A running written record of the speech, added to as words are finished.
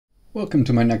Welcome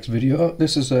to my next video.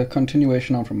 This is a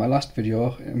continuation on from my last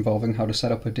video involving how to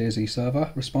set up a DayZ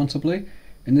server responsibly.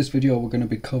 In this video we're going to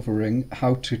be covering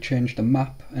how to change the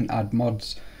map and add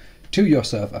mods to your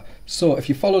server. So if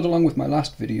you followed along with my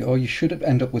last video, you should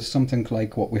end up with something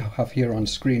like what we have here on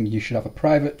screen. You should have a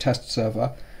private test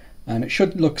server and it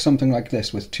should look something like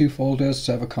this with two folders,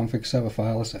 server config, server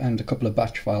files, and a couple of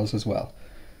batch files as well.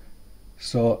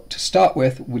 So to start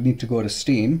with, we need to go to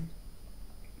Steam,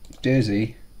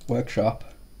 DayZ, Workshop,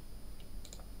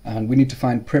 and we need to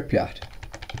find Pripyat.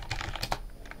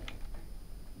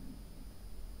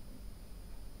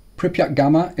 Pripyat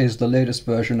Gamma is the latest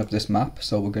version of this map,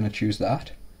 so we're going to choose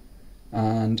that.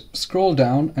 And scroll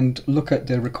down and look at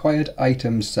the required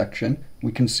items section.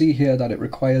 We can see here that it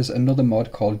requires another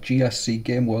mod called GSC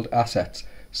Game World Assets.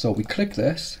 So we click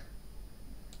this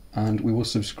and we will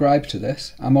subscribe to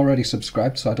this. I'm already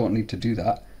subscribed, so I don't need to do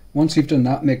that. Once you've done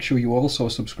that, make sure you also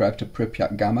subscribe to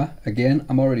Pripyat Gamma. Again,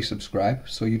 I'm already subscribed,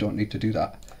 so you don't need to do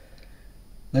that.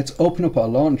 Let's open up our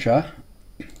launcher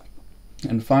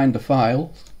and find the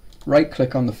file. Right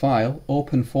click on the file,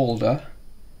 open folder,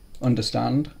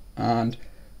 understand, and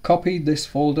copy this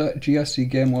folder, GSC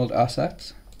Game World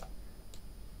Assets,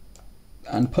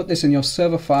 and put this in your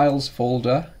server files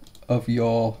folder of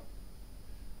your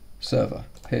server.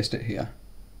 Paste it here.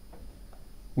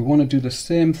 We want to do the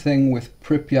same thing with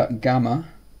Pripyat Gamma,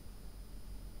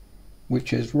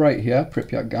 which is right here,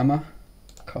 Pripyat Gamma.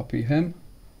 Copy him,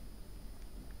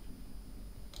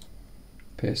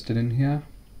 paste it in here.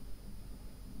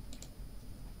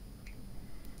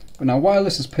 But now while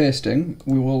this is pasting,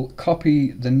 we will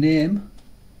copy the name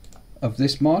of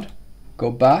this mod,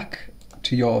 go back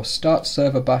to your start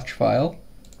server batch file,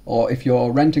 or if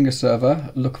you're renting a server,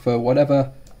 look for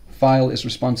whatever file is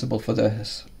responsible for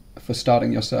this, for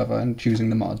starting your server and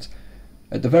choosing the mods.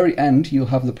 At the very end you'll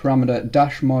have the parameter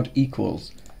 -mod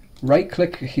equals. Right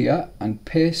click here and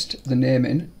paste the name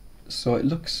in so it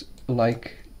looks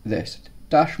like this.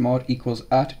 -mod equals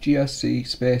at GSC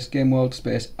space gameworld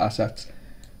space assets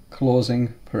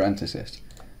closing parenthesis.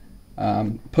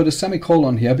 Put a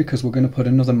semicolon here because we're going to put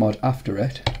another mod after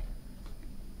it,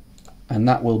 and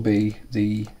that will be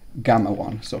the Gamma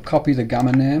one. So copy the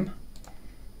Gamma name.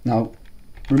 Now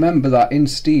remember that in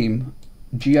Steam,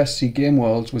 GSC Game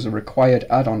Worlds was a required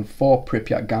add-on for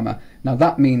Pripyat Gamma. Now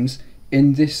that means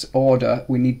in this order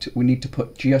we need to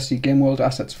put GSC Game World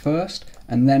Assets first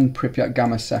and then Pripyat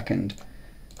Gamma second.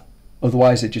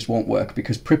 Otherwise it just won't work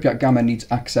because Pripyat Gamma needs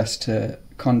access to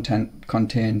content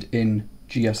contained in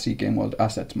GSC Game World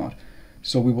Assets mod.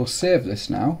 So we will save this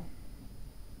now.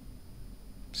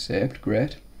 Saved,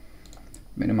 great.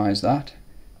 Minimize that.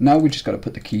 Now we just got to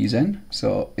put the keys in.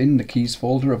 So in the keys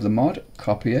folder of the mod,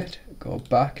 copy it, go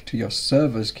back to your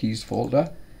server's keys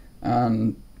folder,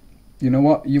 and you know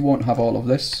what, you won't have all of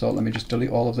this, so let me just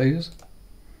delete all of these.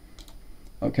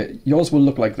 Okay, yours will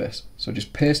look like this. So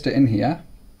just paste it in here,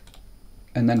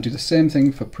 and then do the same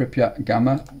thing for Pripyat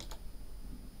Gamma.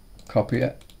 Copy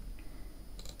it,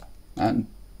 and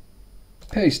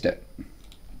paste it.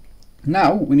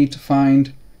 Now we need to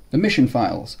find the mission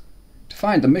files. To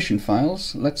find the mission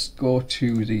files, let's go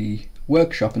to the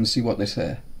workshop and see what they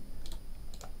say.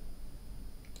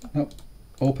 Oh,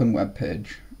 open web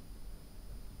page.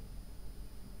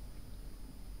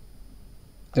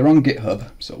 They're on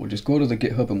GitHub, so we'll just go to the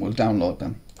GitHub and we'll download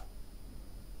them.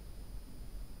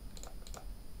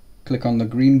 Click on the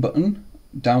green button,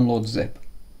 download zip,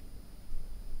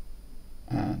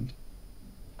 and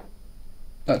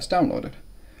that's downloaded.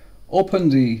 Open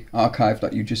the archive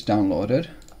that you just downloaded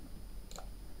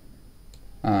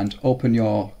and open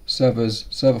your server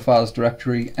files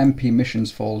directory mp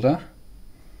missions folder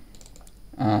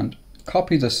and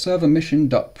copy the server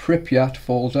mission.pripyat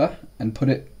folder and put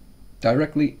it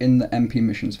directly in the mp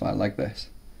missions file like this.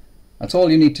 That's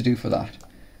all you need to do for that.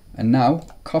 And now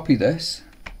copy this,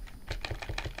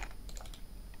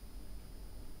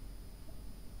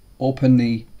 open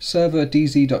the server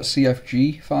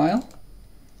DayZ.cfg file,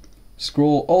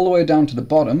 scroll all the way down to the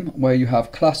bottom where you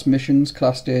have class missions,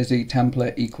 class DayZ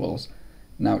template equals.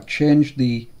 Now change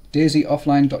the DayZ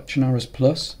offline.chinaras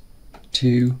plus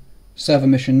to server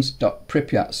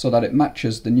missions.pripyat so that it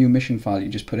matches the new mission file you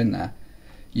just put in there.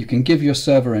 You can give your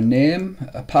server a name,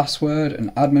 a password, an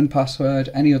admin password,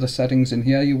 any other settings in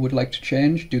here you would like to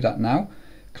change, do that now.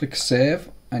 Click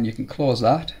save and you can close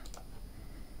that.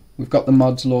 We've got the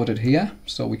mods loaded here,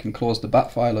 so we can close the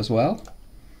bat file as well.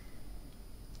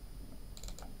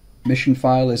 Mission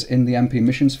file is in the mp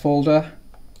missions folder.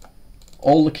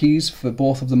 All the keys for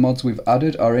both of the mods we've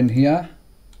added are in here,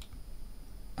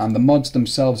 and the mods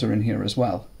themselves are in here as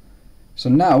well. So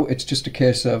now it's just a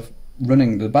case of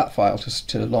running the bat file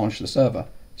to launch the server.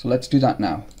 So let's do that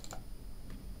now.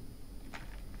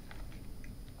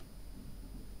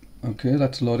 Okay,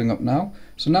 that's loading up now.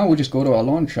 So now we'll just go to our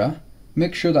launcher,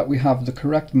 make sure that we have the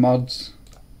correct mods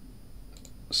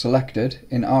selected.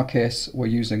 In our case, we're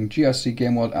using GRC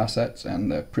Game World Assets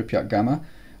and the Pripyat Gamma.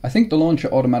 I think the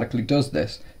launcher automatically does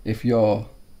this if you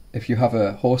have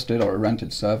a hosted or a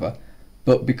rented server,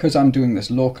 but because I'm doing this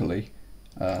locally,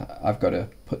 I've got to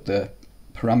put the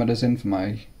parameters in for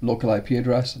my local IP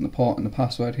address and the port and the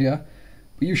password here.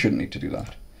 But you shouldn't need to do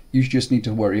that. You just need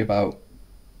to worry about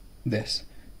this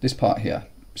part here,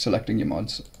 selecting your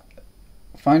mods.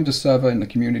 Find the server in the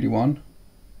community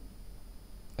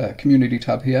community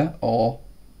tab here, or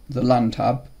the LAN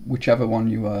tab, whichever one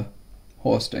you are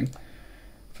hosting.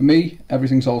 For me,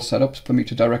 everything's all set up for me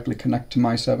to directly connect to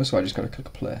my server, so I just got to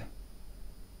click play.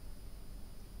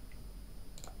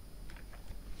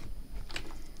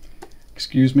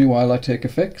 Excuse me while I take a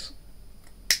fix.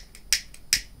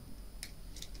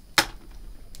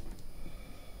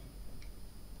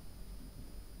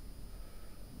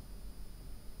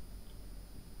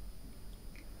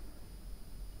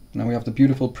 Now we have the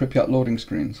beautiful Pripyat loading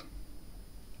screens.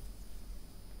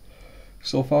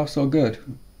 So far so good.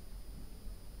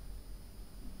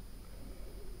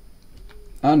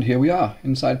 And here we are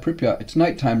inside Pripyat. It's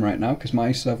nighttime right now because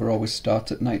my server always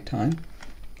starts at nighttime.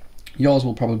 Yours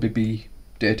will probably be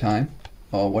daytime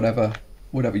or whatever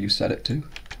you set it to.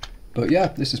 But yeah,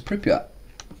 this is Pripyat.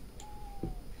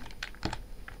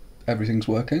 Everything's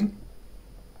working.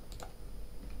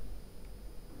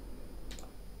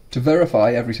 To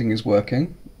verify everything is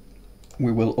working,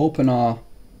 we will open our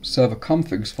server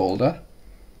configs folder,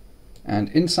 and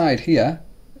inside here,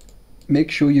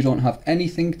 make sure you don't have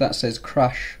anything that says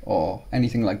crash or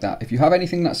anything like that. If you have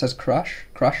anything that says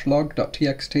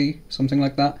crashlog.txt, something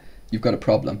like that, you've got a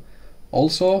problem.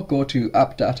 Also, go to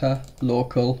appdata,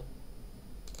 local,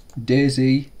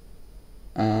 DayZ,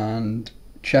 and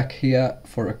check here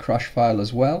for a crash file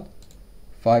as well.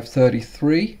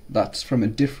 533, that's from a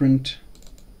different...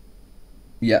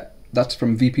 Yeah, that's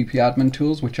from VPP admin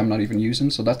tools, which I'm not even using,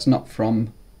 so that's not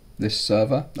from this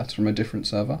server, that's from a different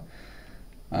server.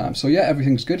 So yeah,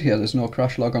 everything's good here. There's no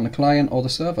crash log on the client or the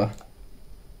server.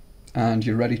 And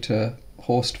you're ready to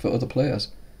host for other players.